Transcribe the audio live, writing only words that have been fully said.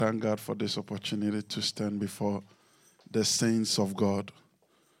Thank God for this opportunity to stand before the saints of God,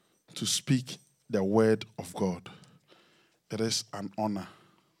 to speak the word of God. It is an honor.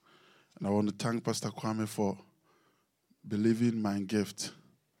 And I want to thank Pastor Kwame for believing my gift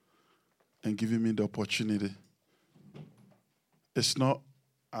and giving me the opportunity. It's not,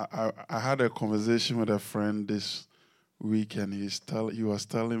 I had a conversation with a friend this week, and he was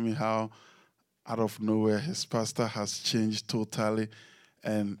telling me how out of nowhere his pastor has changed totally,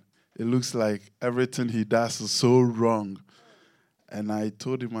 and it looks like everything he does is so wrong. And I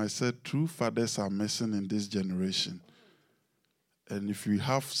told him, I said, true fathers are missing in this generation. And if we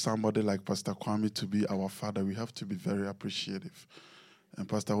have somebody like Pastor Kwame to be our father, we have to be very appreciative. And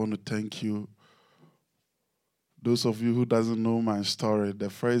Pastor, I want to thank you. Those of you who doesn't know my story, the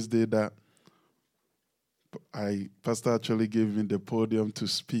first day that Pastor actually gave me the podium to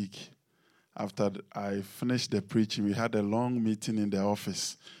speak, after I finished the preaching, we had a long meeting in the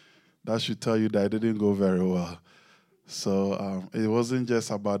office. That should tell you that it didn't go very well. So it wasn't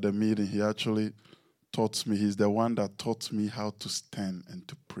just about the meeting. He actually taught me. He's the one that taught me how to stand and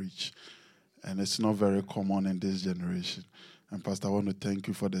to preach. And it's not very common in this generation. And Pastor, I want to thank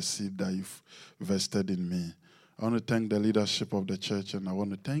you for the seed that you've invested in me. I want to thank the leadership of the church, and I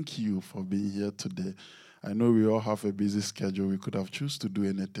want to thank you for being here today. I know we all have a busy schedule. We could have chosen to do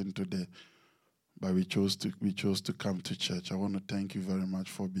anything today, but we chose to come to church. I want to thank you very much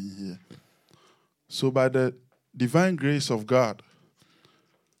for being here. So by the divine grace of God,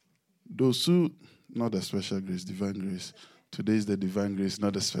 those who, not the special grace, divine grace. Today is the divine grace,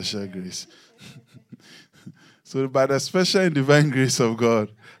 not the special grace. So by the special and divine grace of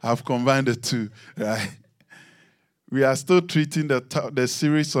God, I've combined the two, right? We are still treating the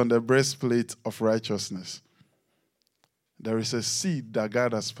series on the breastplate of righteousness. There is a seed that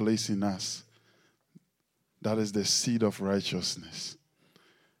God has placed in us. That is the seed of righteousness.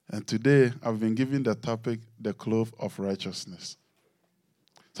 And today, I've been given the topic, the cloth of righteousness.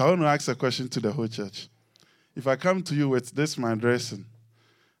 So I want to ask a question to the whole church. If I come to you with this my dressing,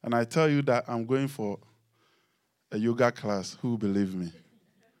 and I tell you that I'm going for a yoga class, who will believe me?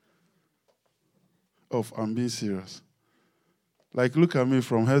 Oh, I'm being serious. Like, look at me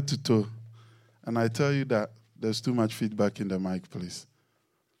from head to toe, and I tell you that there's too much feedback in the mic, please.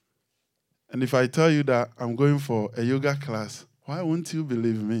 And if I tell you that I'm going for a yoga class, why won't you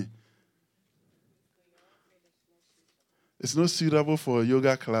believe me? It's not suitable for a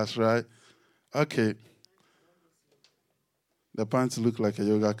yoga class, right? Okay. The pants look like a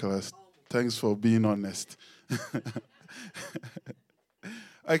yoga class. Thanks for being honest.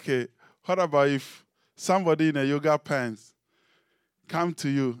 Okay. What about if somebody in a yoga pants come to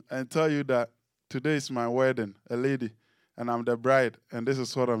you and tell you that today is my wedding, a lady, and I'm the bride, and this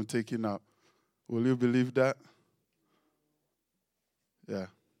is what I'm taking out? Will you believe that? Yeah.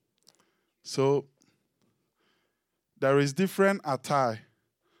 So there is different attire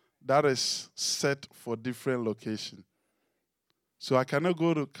that is set for different location. So I cannot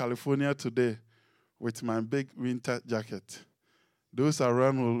go to California today with my big winter jacket. Those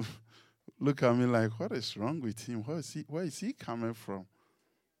around will look at me like, what is wrong with him? Where is he coming from?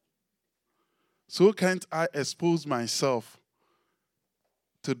 So can't I expose myself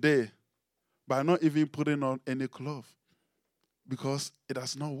today by not even putting on any clothes? Because it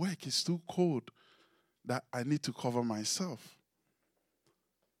does not work. It's too cold that I need to cover myself.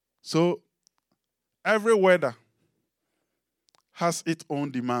 So every weather has its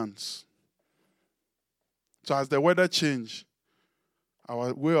own demands. So as the weather changes,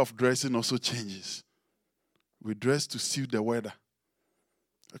 our way of dressing also changes. We dress to suit the weather.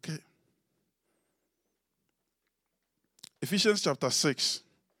 Okay. Ephesians chapter 6.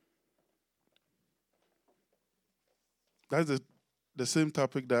 That's the same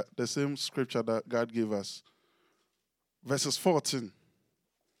topic, the same scripture that God gave us. Verses 14.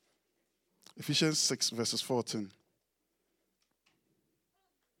 Ephesians 6, verses 14.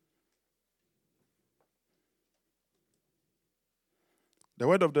 The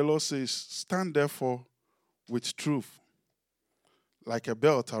word of the Lord says, stand therefore with truth, like a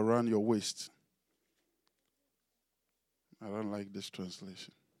belt around your waist. I don't like this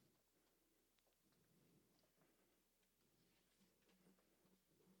translation.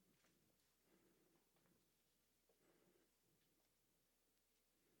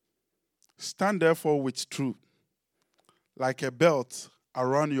 Stand therefore with truth, like a belt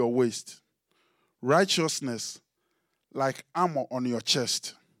around your waist. Righteousness, like armor on your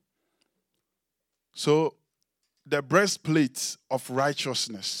chest. So, the breastplate of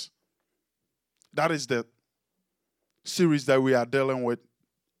righteousness. That is the series that we are dealing with.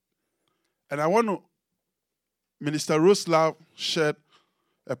 And I want to, Minister Roslav shared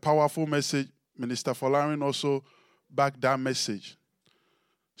A powerful message. Minister Folarin also backed that message.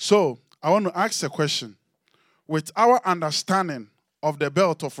 So, I want to ask a question. With our understanding of the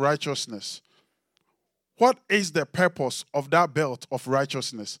belt of righteousness, what is the purpose of that belt of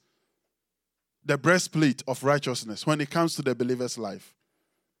righteousness? The breastplate of righteousness when it comes to the believer's life.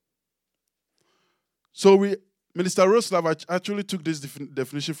 So Minister Roslav actually took this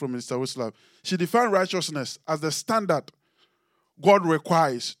definition from Minister Roslav. She defined righteousness as the standard God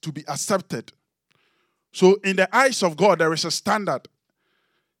requires to be accepted. So in the eyes of God, there is a standard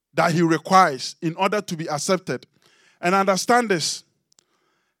that he requires in order to be accepted. And understand this.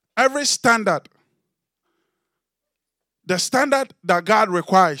 Every standard, the standard that God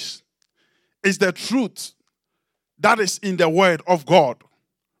requires is the truth that is in the word of God.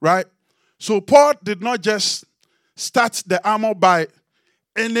 Right? So Paul did not just start the armor by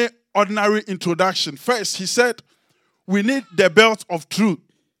any ordinary introduction. First, he said, we need the belt of truth.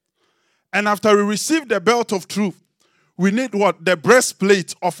 And after we receive the belt of truth, we need what? The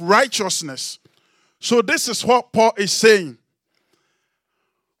breastplate of righteousness. So this is what Paul is saying.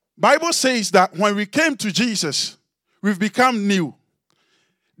 Bible says that when we came to Jesus, we've become new.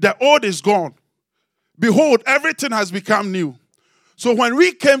 The old is gone. Behold, everything has become new. So when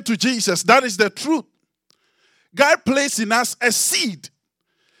we came to Jesus, that is the truth. God placed in us a seed.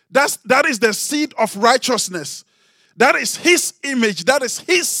 That is the seed of righteousness. That is his image. That is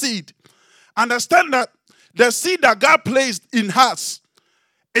his seed. Understand that the seed that God placed in us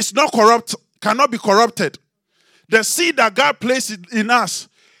is not corrupt, cannot be corrupted. The seed that God placed in us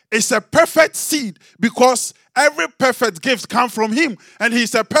is a perfect seed because every perfect gift comes from him and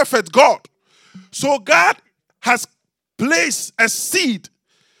he's a perfect God. So God has placed a seed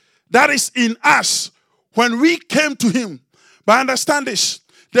that is in us when we came to him. But understand this,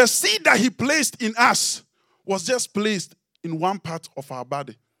 the seed that he placed in us was just placed in one part of our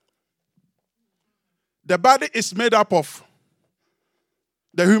body. The body is made up of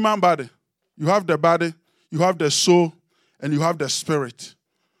the human body. You have the body, you have the soul, and you have the spirit.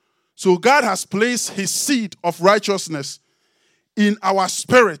 So God has placed his seed of righteousness in our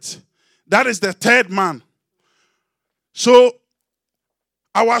spirit. That is the third man. So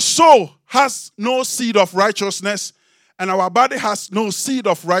our soul has no seed of righteousness, and our body has no seed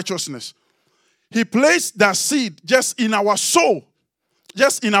of righteousness. He placed that seed just in our soul,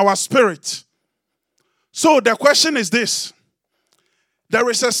 just in our spirit. So the question is this. There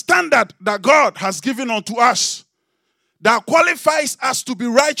is a standard that God has given unto us that qualifies us to be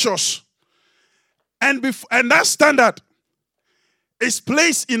righteous. And that standard is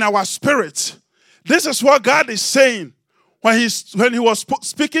placed in our spirit. This is what God is saying when he was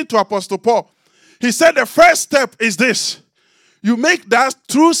speaking to Apostle Paul. He said the first step is this. You make that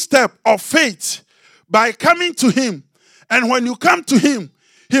true step of faith by coming to him. And when you come to him,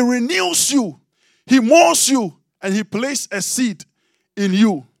 he renews you, he molds you, and he places a seed in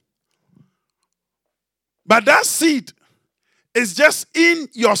you. But that seed is just in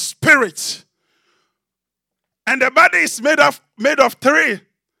your spirit. And the body is made of three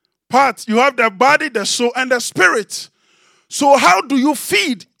parts. You have the body, the soul, and the spirit. So how do you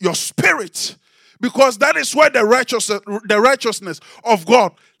feed your spirit? Because that is where the righteousness of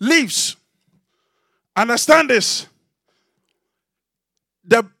God lives. Understand this.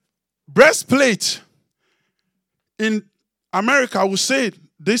 The breastplate in America, will say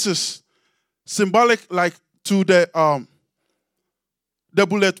this is symbolic like to the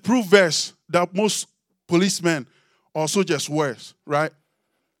bulletproof vest that most policemen or soldiers wear, right?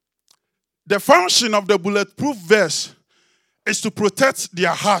 The function of the bulletproof vest is to protect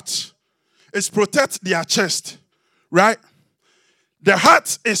their heart. It's protect their chest, right? The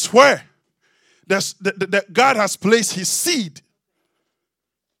heart is where God has placed his seed,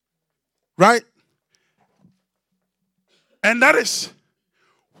 right? And that is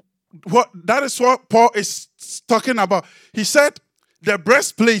what Paul is talking about. He said the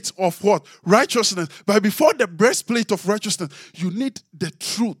breastplate of what? Righteousness. But before the breastplate of righteousness, you need the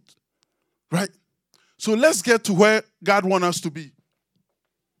truth, right? So let's get to where God wants us to be.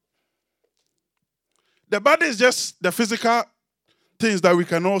 The body is just the physical things that we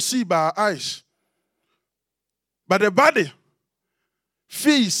can all see by our eyes. But the body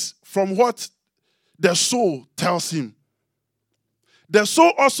feeds from what the soul tells him. The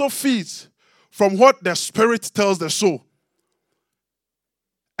soul also feeds from what the spirit tells the soul.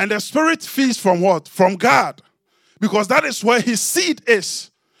 And the spirit feeds from what? From God. Because that is where his seed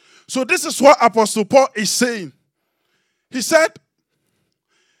is. So this is what Apostle Paul is saying. He said,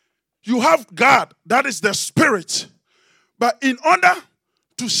 you have God, that is the spirit. But in order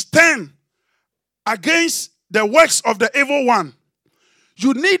to stand against the works of the evil one,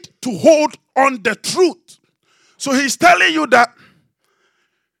 you need to hold on the truth. So he's telling you that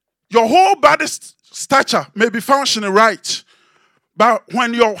your whole body stature may be functioning right, but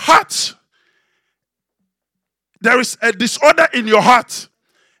when your heart, there is a disorder in your heart,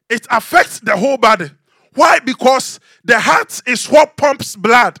 it affects the whole body. Why? Because the heart is what pumps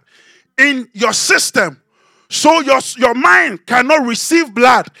blood in your system. So your mind cannot receive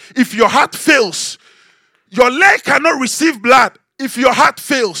blood if your heart fails. Your leg cannot receive blood if your heart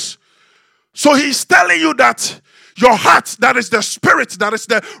fails. So he's telling you that your heart, that is the spirit, that is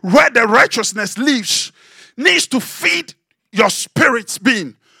where the righteousness lives, needs to feed your spirit's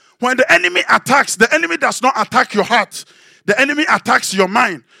being. When the enemy attacks, the enemy does not attack your heart. The enemy attacks your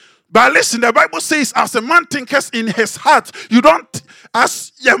mind. But listen, the Bible says, as a man thinketh in his heart, you don't,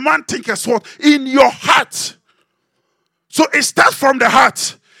 as a man thinketh what? In your heart. So it starts from the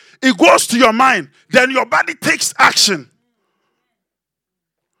heart. It goes to your mind. Then your body takes action.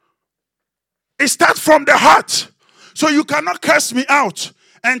 It starts from the heart. So you cannot curse me out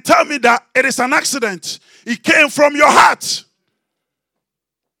and tell me that it is an accident. It came from your heart.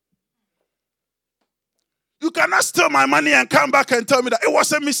 You cannot steal my money and come back and tell me that it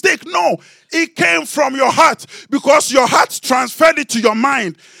was a mistake. No, it came from your heart because your heart transferred it to your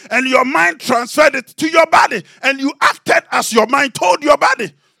mind and your mind transferred it to your body and you acted as your mind told your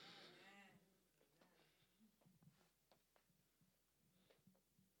body.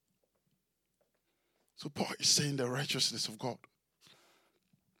 So Paul is saying the righteousness of God.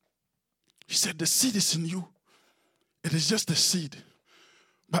 He said the seed is in you. It is just a seed.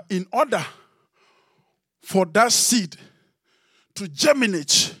 But in order for that seed to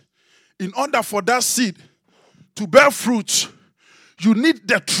germinate, in order for that seed to bear fruit, you need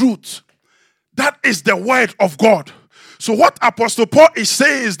the truth. That is the word of God. So what Apostle Paul is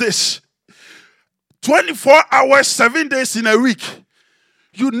saying is this: 24 hours, 7 days in a week,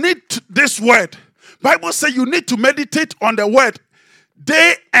 you need this word. Bible says you need to meditate on the word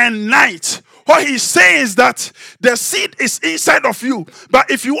day and night. What he's saying is that the seed is inside of you. But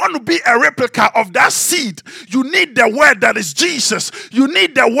if you want to be a replica of that seed, you need the word that is Jesus. You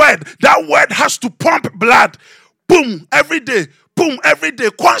need the word. That word has to pump blood. Boom, every day. Boom, every day,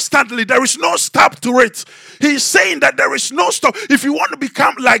 constantly. There is no stop to it. He's saying that there is no stop. If you want to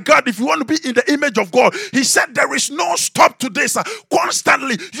become like God, if you want to be in the image of God, he said there is no stop to this.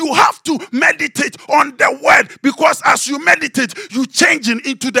 Constantly, you have to meditate on the word, because as you meditate, you're changing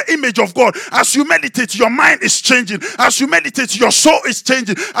into the image of God. As you meditate, your mind is changing. As you meditate, your soul is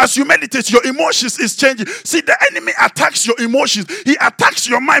changing. As you meditate, your emotions is changing. See, the enemy attacks your emotions. He attacks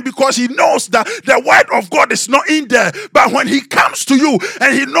your mind because he knows that the word of God is not in there. But when he comes to you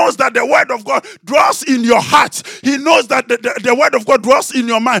and he knows that the word of God dwells in your heart, he knows that the word of God dwells in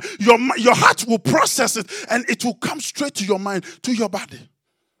your mind, your heart will process it and it will come straight to your mind, to your body.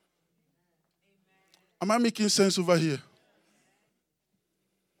 Am I making sense over here?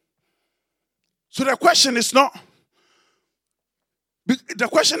 So the question is not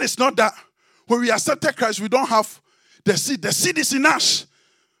that when we accepted Christ we don't have the seed. The seed is in us.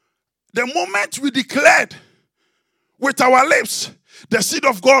 The moment we declared with our lips, the seed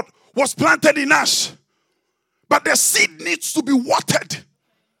of God was planted in us. But the seed needs to be watered.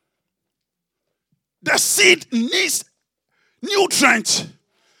 The seed needs nutrients.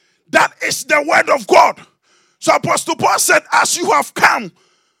 That is the word of God. So Apostle Paul said, as you have come,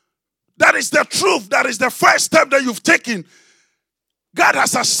 that is the truth. That is the first step that you've taken. God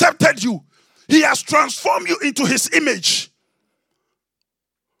has accepted you. He has transformed you into his image.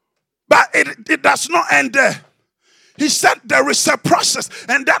 But it does not end there. He said there is a process.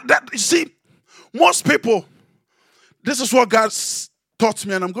 And that you see, most people, this is what God taught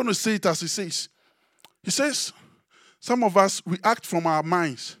me, and I'm going to say it as he says. He says, some of us react from our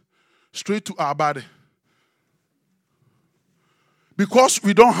minds straight to our body. Because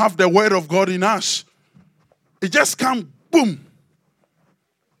we don't have the word of God in us. It just comes, boom.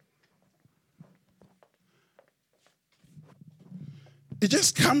 It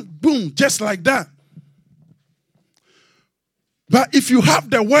just comes, boom, just like that. But if you have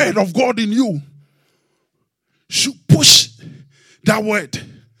the word of God in you, you push that word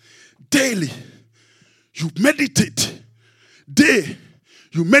daily. You meditate day.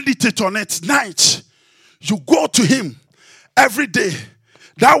 You meditate on it night. You go to him every day.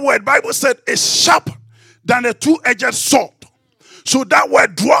 That word, Bible said, is sharp than a two-edged sword. So that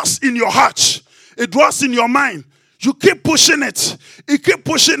word dwells in your heart. It dwells in your mind. You keep pushing it. You keep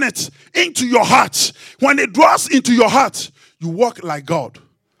pushing it into your heart. When it dwells into your heart, you walk like God.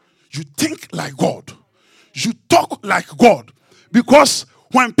 You think like God. You talk like God. Because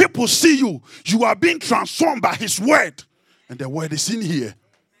when people see you, you are being transformed by his word. And the word is in here.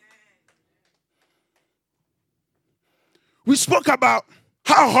 We spoke about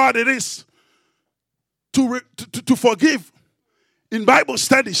how hard it is to forgive in Bible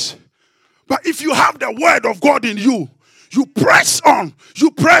studies. But if you have the word of God in you, you press on, you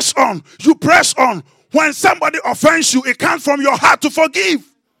press on, you press on. When somebody offends you, it comes from your heart to forgive.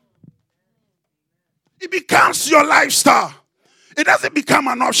 It becomes your lifestyle. It doesn't become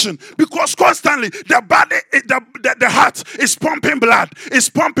an option because constantly the body, the heart is pumping blood. It's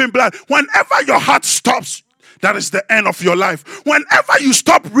pumping blood. Whenever your heart stops, that is the end of your life. Whenever you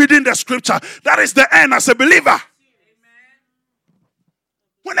stop reading the scripture, that is the end as a believer.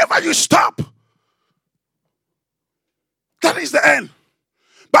 Whenever you stop, that is the end.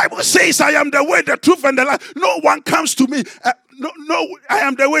 Bible says, I am the way, the truth, and the life. No one comes to me. I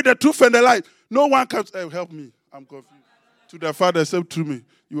am the way, the truth, and the life. No one comes. Help me. I'm confused. To the Father, except through me.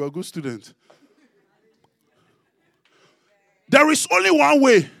 You are a good student. There is only one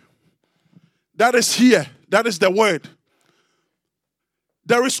way. That is here. That is the word.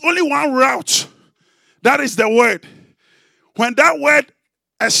 There is only one route. That is the word. When that word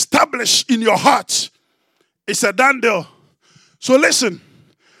established in your heart, it's a done deal. So listen.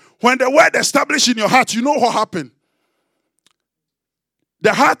 When the word established in your heart, you know what happened.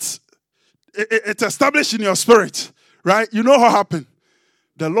 The heart, it's established in your spirit, right? You know what happened.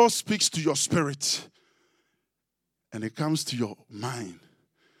 The Lord speaks to your spirit, and it comes to your mind,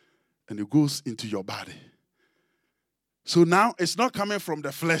 and it goes into your body. So now it's not coming from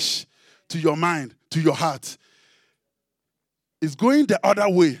the flesh to your mind, to your heart. It's going the other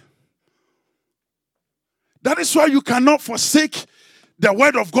way. That is why you cannot forsake the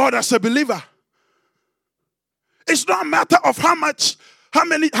word of God as a believer. It's not a matter of how much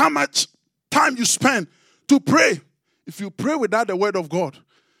time you spend to pray. If you pray without the word of God,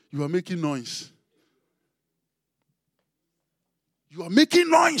 you are making noise. You are making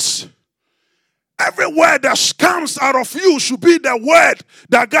noise. Every word that comes out of you should be the word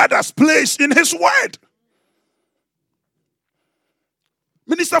that God has placed in his word.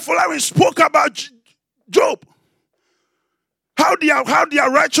 Minister Folarin spoke about Job. How their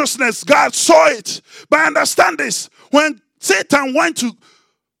righteousness, God saw it. But understand this. When Satan went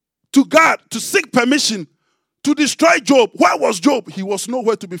to God to seek permission to destroy Job, where was Job? He was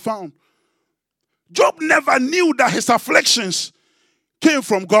nowhere to be found. Job never knew that his afflictions came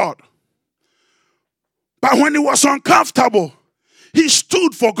from God. But when he was uncomfortable, he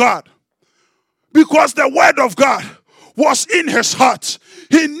stood for God. Because the word of God was in his heart.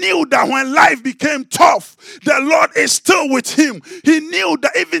 He knew that when life became tough, the Lord is still with him. He knew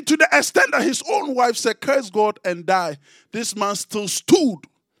that even to the extent that his own wife said, curse God and die, this man still stood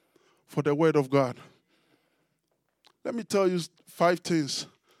for the word of God. Let me tell you 5 things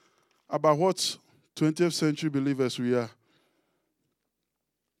about what 20th century believers we are.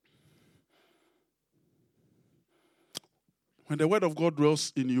 When the word of God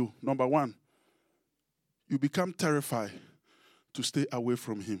dwells in you, number 1, you become terrified to stay away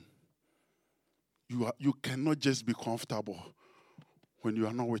from him. You cannot just be comfortable when you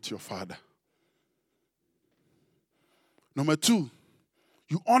are not with your Father. Number 2,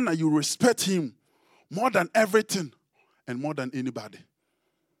 you honor, you respect him more than everything and more than anybody.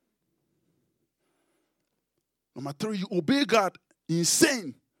 Number 3, you obey God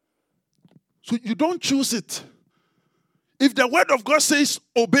insane. So you don't choose it. If the word of God says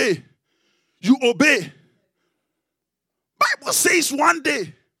obey, you obey. Bible says one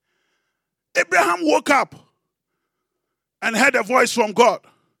day, Abraham woke up and heard a voice from God.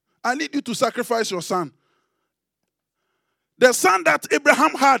 I need you to sacrifice your son. The son that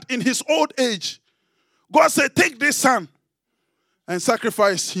Abraham had in his old age. God said, take this son and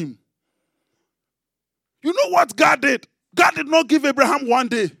sacrifice him. You know what God did? God did not give Abraham 1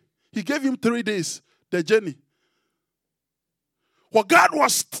 day. He gave him 3 days, the journey. What God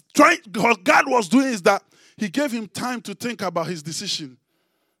was doing is that he gave him time to think about his decision.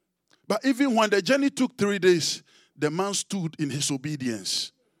 But even when the journey took 3 days, the man stood in his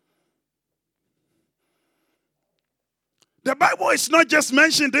obedience. The Bible is not just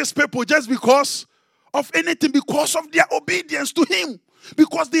mentioning these people just because of anything, because of their obedience to him.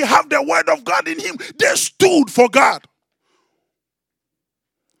 Because they have the word of God in him. They stood for God.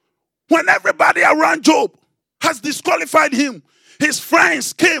 When everybody around Job has disqualified him, his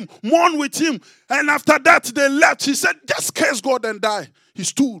friends came, mourned with him, and after that they left. He said, just curse God and die. He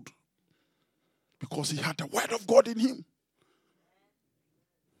stood because he had the word of God in him.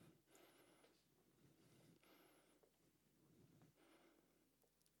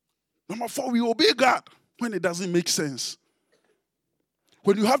 Number 4, we obey God when it doesn't make sense.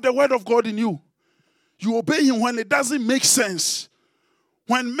 When you have the word of God in you, You obey him when it doesn't make sense.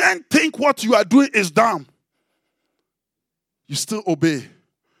 When men think what you are doing is dumb, you still obey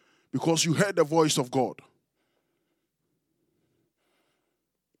because you heard the voice of God.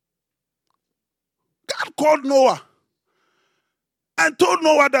 God called Noah and told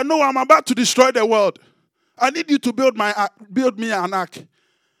Noah that, Noah, I'm about to destroy the world. I need you to build me an ark.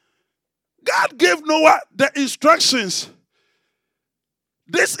 God gave Noah the instructions.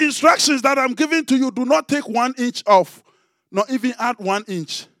 These instructions that I'm giving to you, do not take 1 inch off, not even add 1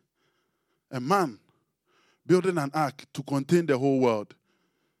 inch. A man building an ark to contain the whole world.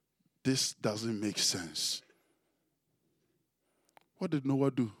 This doesn't make sense. What did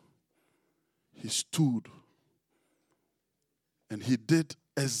Noah do? He stood and he did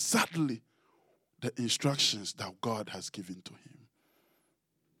exactly the instructions that God has given to him.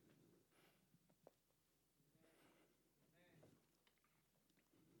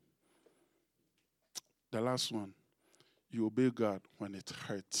 The last one, you obey God when it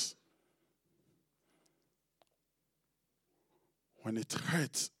hurts. When it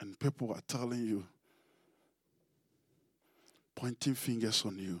hurts and people are telling you, pointing fingers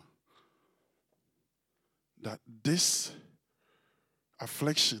on you, that this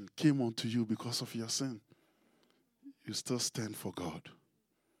affliction came onto you because of your sin, you still stand for God.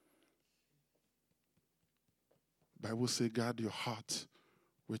 Bible says, guard your heart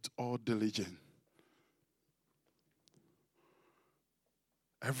with all diligence.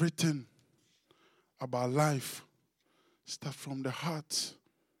 Everything about life starts from the heart.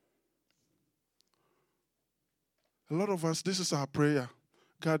 A lot of us, this is our prayer.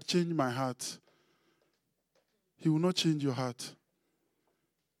 God, change my heart. He will not change your heart.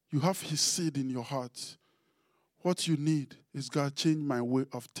 You have his seed in your heart. What you need is, God, change my way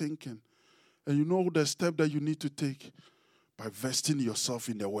of thinking. And you know the step that you need to take by vesting yourself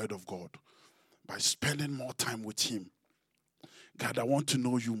in the word of God, by spending more time with him. God, I want to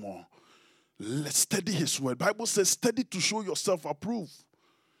know you more. Let's study his word. Bible says, study to show yourself approved.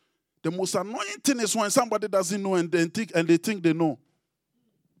 The most annoying thing is when somebody doesn't know and they think they know.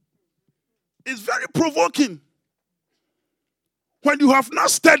 It's very provoking. When you have not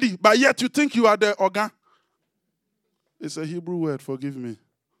studied, but yet you think you are the organ. It's a Hebrew word, forgive me.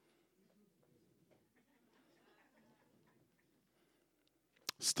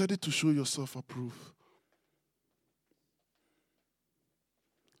 Study to show yourself approved.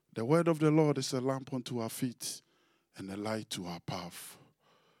 The word of the Lord is a lamp unto our feet and a light to our path.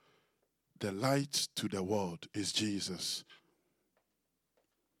 The light to the world is Jesus.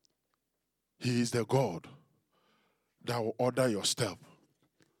 He is the God that will order your step.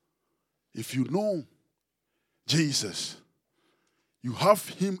 If you know Jesus, you have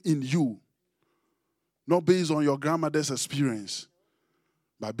him in you, not based on your grandmother's experience,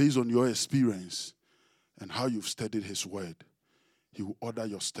 but based on your experience and how you've studied his word. He will order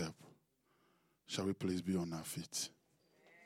your step. Shall we please be on our feet?